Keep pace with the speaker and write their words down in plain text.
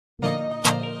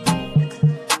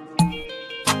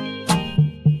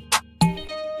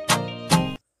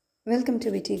Welcome to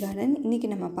விட்டி garden. இன்றைக்கி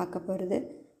நம்ம பார்க்க போகிறது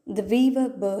தி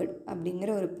வீவர் பேர்ட் அப்படிங்கிற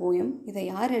ஒரு போயம். இதை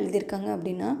யார் எழுதியிருக்காங்க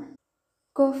அப்படின்னா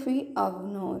கோஃபி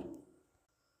அவ்னோர்.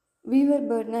 வீவர்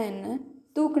பேர்ட்னால் என்ன?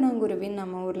 தூக்குனாங்குருவின்னு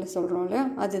நம்ம ஊரில் சொல்கிறோம்ல,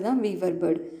 அதுதான் வீவர்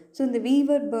பேர்டு. ஸோ இந்த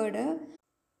வீவர் பேர்டை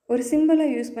ஒரு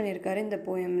சிம்பிளாக யூஸ் பண்ணியிருக்காரு இந்த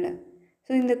போயமில்.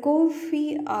 ஸோ இந்த கோஃபி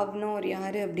அவ்னோர்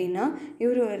யார் அப்படின்னா,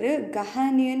 இவர் ஒரு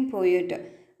கஹானியன் போயட்.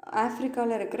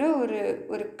 ஆஃப்ரிக்காவில் இருக்கிற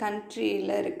ஒரு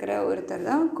கண்ட்ரியில் இருக்கிற ஒருத்தர்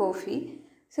தான் கோஃபி.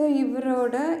 ஸோ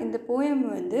இவரோட இந்த poem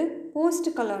post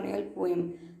colonial poem.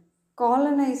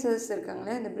 Colonisers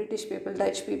இருக்காங்களே, இந்த British people,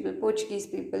 touch people, Portuguese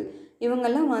people,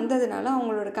 இவங்கெல்லாம் வந்ததுனால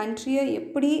அவங்களோட கண்ட்ரியை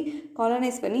எப்படி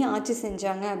காலனைஸ் பண்ணி ஆட்சி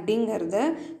செஞ்சாங்க அப்படிங்கிறத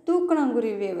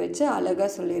தூக்கணாங்குருவியை வச்சு அழகாக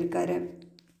சொல்லியிருக்காரு.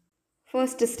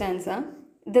 First stanza: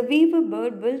 The weaver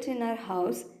bird built in our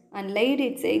house and laid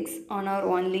its eggs on our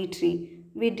only tree.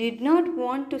 We did not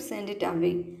want to send it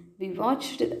away. We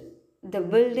watched the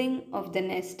building of the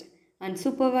nest and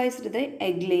supervised the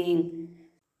egg laying.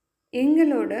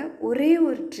 எங்களோட ஒரே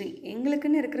ஒரு tree,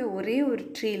 எங்களுக்குன்னு இருக்கிற ஒரே ஒரு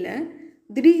ட்ரீயில்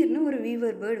திடீர்னு ஒரு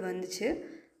viewer bird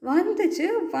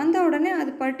வந்த உடனே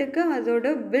அது பாட்டுக்கு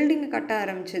அதோட பில்டிங்கை கட்ட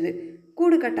ஆரம்பிச்சிது,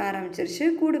 கூடு கட்ட ஆரம்பிச்சிருச்சு.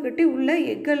 கூடு கட்டி உள்ளே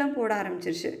எக்கெல்லாம் போட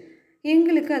ஆரம்பிச்சிருச்சு.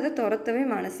 எங்களுக்கு அதை துரத்தவே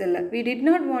மனசு இல்லை. we did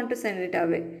not want to send it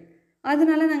away.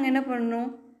 அதனால நாங்கள் என்ன பண்ணோம்,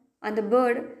 அந்த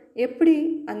பேர்டு எப்படி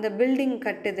அந்த பில்டிங்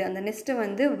கட்டுது, அந்த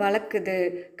நெஸ்ட்டை வளர்க்குது,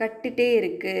 கட்டிகிட்டே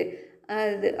இருக்குது,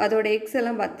 அதோட எக்ஸ்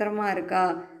எல்லாம் பத்திரமா இருக்கா,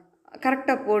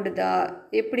 கரெக்டாக போடுதா,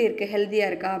 எப்படி இருக்குது, ஹெல்த்தியாக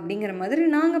இருக்கா அப்படிங்கிற மாதிரி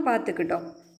நாங்கள் பார்த்துக்கிட்டோம்.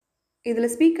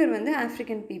 இதில் ஸ்பீக்கர்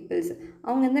ஆஃப்ரிக்கன் பீப்புள்ஸ்.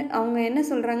 அவங்க என்ன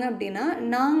சொல்கிறாங்க அப்படின்னா,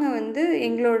 நாங்கள்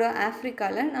எங்களோட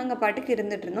ஆஃப்ரிக்காவில் நாங்கள் பாட்டுக்கு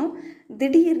இருந்துகிட்டு இருந்தோம்.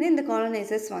 திடீர்னு இந்த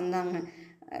காலனைசர்ஸ்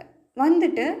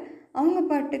வந்துட்டு அவங்க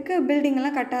பாட்டுக்கு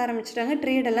பில்டிங்கெல்லாம் கட்ட ஆரம்பிச்சிட்டாங்க,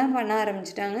 ட்ரேடெல்லாம் பண்ண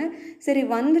ஆரம்பிச்சிட்டாங்க. சரி,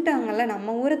 வந்துட்டாங்கல்ல,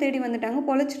 நம்ம ஊரை தேடி வந்துட்டாங்க,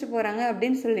 பொழைச்சிட்டு போகிறாங்க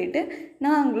அப்படின்னு சொல்லிட்டு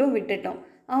நாங்களும் விட்டுட்டோம்.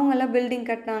 அவங்கெல்லாம் பில்டிங்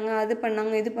கட்டினாங்க, அது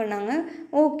பண்ணாங்க, இது பண்ணாங்க,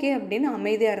 ஓகே அப்படின்னு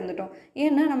அமைதியாக இருந்துட்டோம்.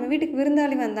 ஏன்னா நம்ம வீட்டுக்கு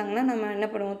விருந்தாளி வந்தாங்கன்னா நம்ம என்ன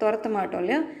பண்ணுவோம், துரத்த மாட்டோம்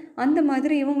இல்லையா? அந்த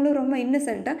மாதிரி இவங்களும் ரொம்ப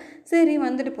இன்னசென்ட்டாக சரி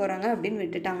வந்துட்டு போகிறாங்க அப்படின்னு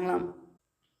விட்டுட்டாங்களாம்.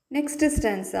 Next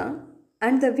stanza: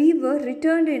 And the weaver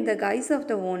returned in the guise of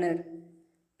the owner,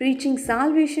 preaching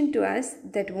salvation to us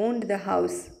that owned the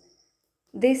house.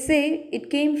 They say it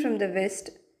came from the west,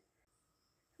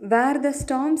 where the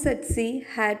storms at sea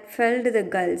had felled the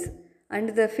gulls, and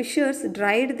the fishers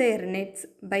dried their nets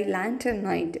by lantern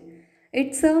night.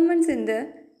 Its sermons in the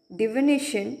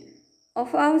divination of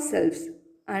ourselves,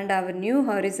 and our new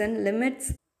horizon limits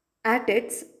at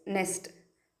its nest.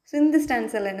 So இந்த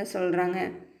ஸ்டான்ஸில் என்ன சொல்கிறாங்க,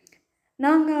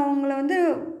 நாங்கள் அவங்கள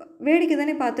வேடிக்கை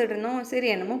தானே பார்த்துட்டு இருந்தோம், சரி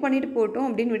என்னமோ பண்ணிட்டு போட்டோம்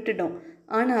அப்படின்னு விட்டுட்டோம்.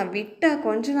 ஆனால் விட்டால்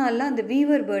கொஞ்ச நாளில் அந்த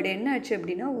வீவர் பேர்டு என்ன ஆச்சு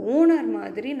அப்படின்னா, ஓனர்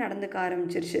மாதிரி நடந்துக்க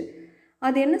ஆரம்பிச்சிருச்சு.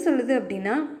 அது என்ன சொல்லுது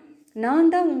அப்படின்னா,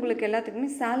 நான் தான் உங்களுக்கு எல்லாத்துக்குமே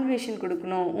சால்வேஷன்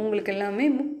கொடுக்கணும், உங்களுக்கு எல்லாமே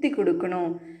முக்தி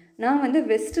கொடுக்கணும். நான்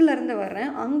வெஸ்ட்டிலேருந்து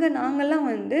வர்றேன், அங்கே நாங்கள்லாம்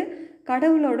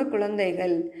கடவுளோட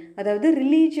குழந்தைகள், அதாவது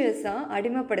ரிலீஜியஸாக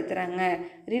அடிமைப்படுத்துகிறாங்க,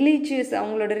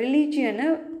 அவங்களோட ரிலீஜியனை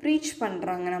ப்ரீச்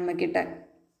பண்ணுறாங்க, நம்மக்கிட்ட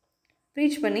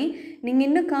ப்ரீச் பண்ணி நீங்கள்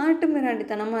இன்னும் காட்டு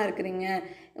மிராண்டித்தனமாக இருக்கிறீங்க,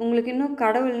 உங்களுக்கு இன்னும்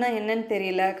கடவுள்னால் என்னன்னு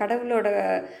தெரியல, கடவுளோட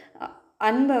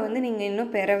அன்பை நீங்கள்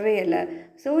இன்னும் பெறவே இல்லை,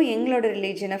 ஸோ எங்களோட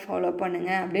ரிலீஜனை ஃபாலோ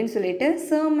பண்ணுங்கள் அப்படின்னு சொல்லிட்டு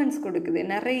சர்மன்ஸ் கொடுக்குது.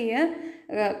 நிறைய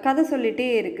கதை சொல்லிகிட்டே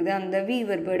இருக்குது அந்த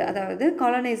வீவர் பேர்டு. அதாவது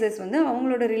காலனைசர்ஸ்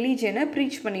அவங்களோட ரிலீஜனை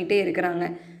ப்ரீச் பண்ணிகிட்டே இருக்கிறாங்க.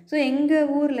 ஸோ எங்கள்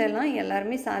ஊர்லலாம்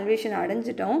எல்லாருமே சால்வேஷன்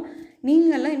அடைஞ்சிட்டோம்,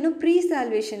 நீங்கள்லாம் இன்னும் ப்ரீ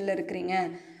சால்வேஷனில் இருக்கிறீங்க,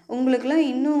 உங்களுக்கெல்லாம்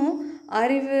இன்னும்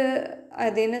அறிவு,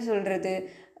 அது என்ன சொல்கிறது,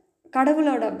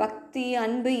 கடவுளோட பக்தி,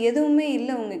 அன்பு எதுவுமே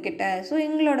இல்லை உங்ககிட்ட. ஸோ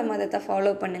எங்களோட மதத்தை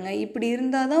ஃபாலோ பண்ணுங்கள், இப்படி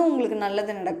இருந்தால் தான் உங்களுக்கு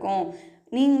நல்லது நடக்கும்.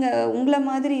 நீங்கள் உங்களை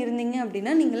மாதிரி இருந்தீங்க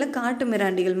அப்படின்னா நீங்களாம் காட்டு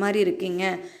மிராண்டிகள் மாதிரி இருக்கீங்க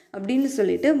அப்படின்னு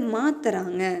சொல்லிட்டு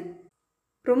மாற்றுறாங்க.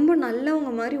 ரொம்ப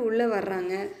நல்லவங்க மாதிரி உள்ளே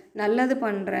வர்றாங்க, நல்லது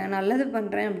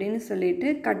பண்ணுறேன் அப்படின்னு சொல்லிட்டு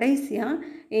கடைசியாக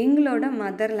எங்களோட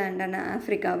மதர்லேண்டான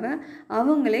ஆஃப்ரிக்காவை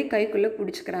அவங்களே கைக்குள்ளே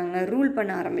பிடிச்சிக்கிறாங்க, ரூல்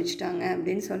பண்ண ஆரம்பிச்சிட்டாங்க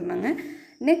அப்படின்னு சொல்கிறாங்க.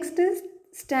 Next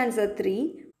stanza 3.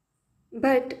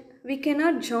 But we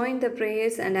cannot join the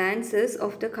prayers and answers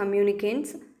of the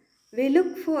communicants. We look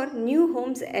for new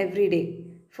homes every day.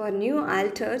 For new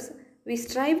altars, we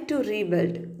strive to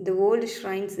rebuild the old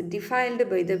shrines defiled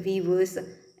by the weaver's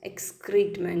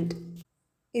excrement.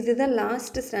 இதுதான்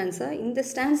last stanza. இந்த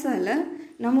ஸ்டான்ஸால்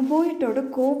நம்ம போயிட்டோட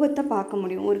கோபத்தை பார்க்க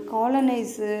முடியும். ஒரு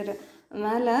காலனைசர்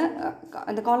மேலே,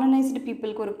 அந்த colonised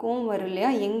பீப்புளுக்கு ஒரு கோபம் வரும் இல்லையா,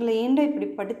 எங்களை ஏண்டா இப்படி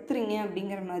படுத்துறீங்க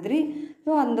அப்படிங்கிற மாதிரி.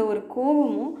 ஸோ அந்த ஒரு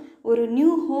கோபமும் ஒரு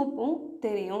நியூ ஹோப்பும்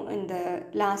தெரியும் இந்த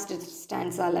லாஸ்ட்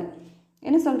ஸ்டான்ஸால்.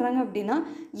 என்ன சொல்கிறாங்க அப்படின்னா,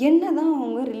 என்ன தான்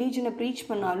அவங்க ரிலீஜனை ப்ரீச்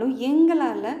பண்ணாலும்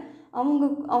எங்களால்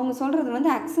அவங்க சொல்கிறது வந்து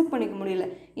அக்செப்ட் பண்ணிக்க முடியல.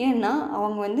 ஏன்னா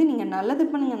அவங்க வந்து நீங்கள் நல்லது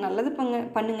பண்ணுங்கள் நல்லது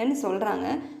பண்ணுங்கன்னு சொல்கிறாங்க.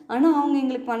 ஆனால் அவங்க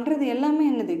எங்களுக்கு பண்ணுறது எல்லாமே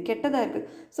என்னது கெட்டதாக இருக்குது.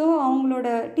 ஸோ அவங்களோட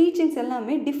டீச்சிங்ஸ்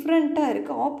எல்லாமே டிஃப்ரெண்ட்டாக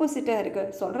இருக்குது, ஆப்போசிட்டாக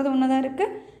இருக்குது. சொல்கிறது ஒன்று தான்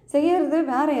இருக்குது, செய்கிறது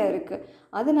வேறையாக இருக்குது.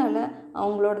 அதனால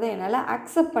அவங்களோடத என்னால்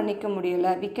அக்செப்ட் பண்ணிக்க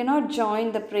முடியலை. We cannot join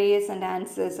the prayers and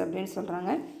answers அப்படின்னு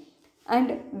சொல்கிறாங்க.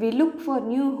 And we look for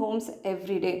new Holmes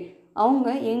everyday. அவங்க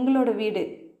எங்களோட வீடு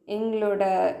எங்களோட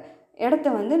இடத்த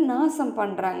வந்து நாசம்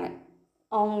பண்ணுறாங்க.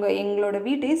 அவங்க எங்களோட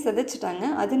வீட்டையே சிதைச்சிட்டாங்க.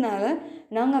 அதனால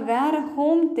நாங்கள் வேறு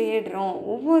ஹோம் தேடுறோம்.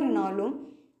 ஒவ்வொரு நாளும்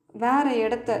வேறு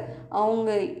இடத்த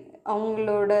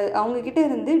அவங்கக்கிட்ட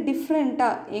இருந்து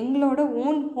டிஃப்ரெண்ட்டாக எங்களோட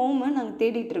ஓன் ஹோமை நாங்கள்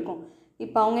தேடிட்டுருக்கோம்.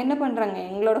 இப்போ அவங்க என்ன பண்ணுறாங்க,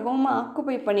 எங்களோட ஹோமை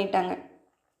ஆக்குப்பை பண்ணிட்டாங்க.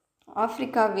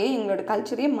 ஆஃப்ரிக்காவே எங்களோட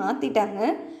கல்ச்சரையே மாற்றிட்டாங்க.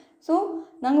 ஸோ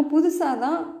நாங்கள் புதுசாக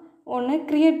தான் ஒன்று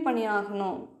க்ரியேட் பண்ணி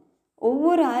ஆகணும்.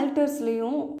 ஒவ்வொரு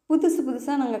ஆல்டர்ஸ்லேயும்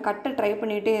புதுசாக நாங்கள் கட்ட ட்ரை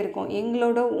பண்ணிகிட்டே இருக்கோம்.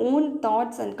 எங்களோட ஓன்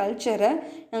தாட்ஸ் அண்ட் கல்ச்சரை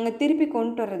நாங்கள் திருப்பி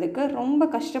கொண்டு வர்றதுக்கு ரொம்ப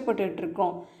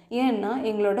கஷ்டப்பட்டுட்ருக்கோம். ஏன்னா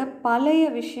எங்களோட பழைய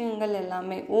விஷயங்கள்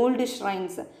எல்லாமே ஓல்டு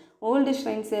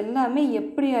ஷ்ரைன்ஸ் எல்லாமே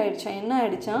எப்படி ஆயிடுச்சா, என்ன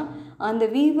ஆயிடுச்சா, அந்த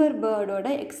வீவர் பேர்டோட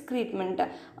எக்ஸ்க்ரீட்மெண்ட்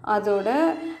அதோட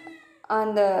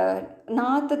அந்த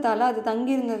நாற்றத்தால் அது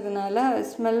தங்கியிருந்ததுனால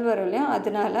ஸ்மெல் வரும் இல்லையா,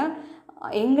 அதனால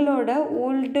எங்களோட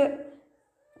ஓல்டு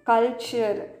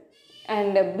கல்ச்சர்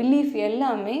அண்ட் பிலீஃப்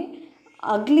எல்லாமே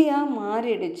அக்லியாக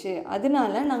மாறிடுச்சு.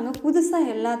 அதனால நாங்கள்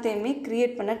புதுசாக எல்லாத்தையுமே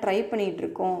க்ரியேட் பண்ண ட்ரை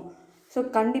பண்ணிகிட்ருக்கோம். ஸோ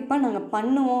கண்டிப்பாக நாங்கள்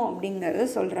பண்ணுவோம் அப்படிங்கிறத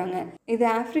சொல்கிறாங்க. இது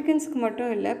ஆஃப்ரிக்கன்ஸ்க்கு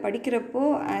மட்டும் இல்லை, படிக்கிறப்போ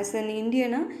ஆஸ் அன்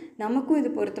இந்தியனாக நமக்கும் இது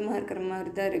பொருத்தமாக இருக்கிற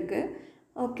மாதிரி தான் இருக்குது.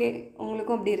 ஓகே,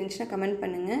 உங்களுக்கும் அப்படி இருந்துச்சுன்னா கமெண்ட்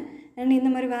பண்ணுங்கள். அண்ட்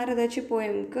இந்த மாதிரி வேறு ஏதாச்சும்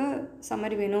போயமுக்கு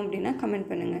சம்மரி வேணும் அப்படின்னா கமெண்ட்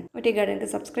பண்ணுங்கள். ஒட்டி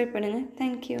கார்டனுக்கு சப்ஸ்கிரைப் பண்ணுங்கள்.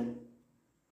 தேங்க்யூ.